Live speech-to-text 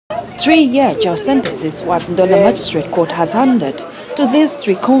3-year jail sentences what Ndola Magistrate Court has handed to these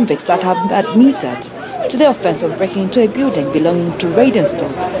 3 convicts that have been admitted to the offense of breaking into a building belonging to Raiden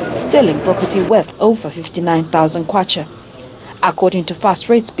stores, stealing property worth over 59,000 kwacha. According to fast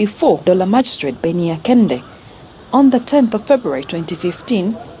rates before Ndola Magistrate Benia Kende, on the 10th of February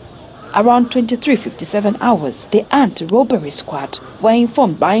 2015, around 23:57 hours, the anti-robbery squad were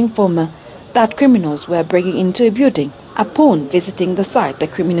informed by informer that criminals were breaking into a building. Upon visiting the site, the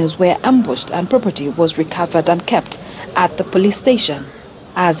criminals were ambushed and property was recovered and kept at the police station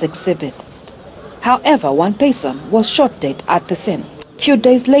as exhibit. However, one person was shot dead at the scene. Few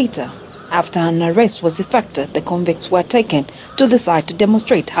days later, after an arrest was effected, the convicts were taken to the site to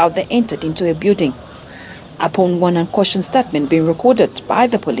demonstrate how they entered into a building. Upon one uncaution statement being recorded by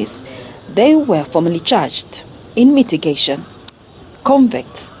the police, they were formally charged in mitigation.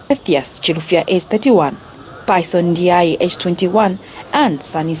 Convicts Ethias Chilufia, age 31, Python Ndiaye, age 21, and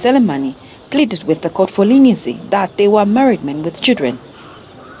Sani Selemani pleaded with the court for leniency that they were married men with children,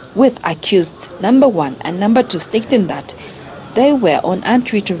 with accused number 1 and number 2 stating that they were on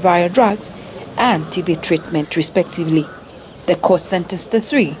antiretroviral drugs and TB treatment respectively. The court sentenced the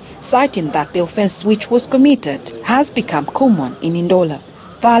 3, citing that the offense which was committed has become common in Ndola.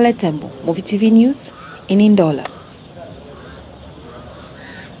 Violet Tembo, Muvi TV News in Ndola.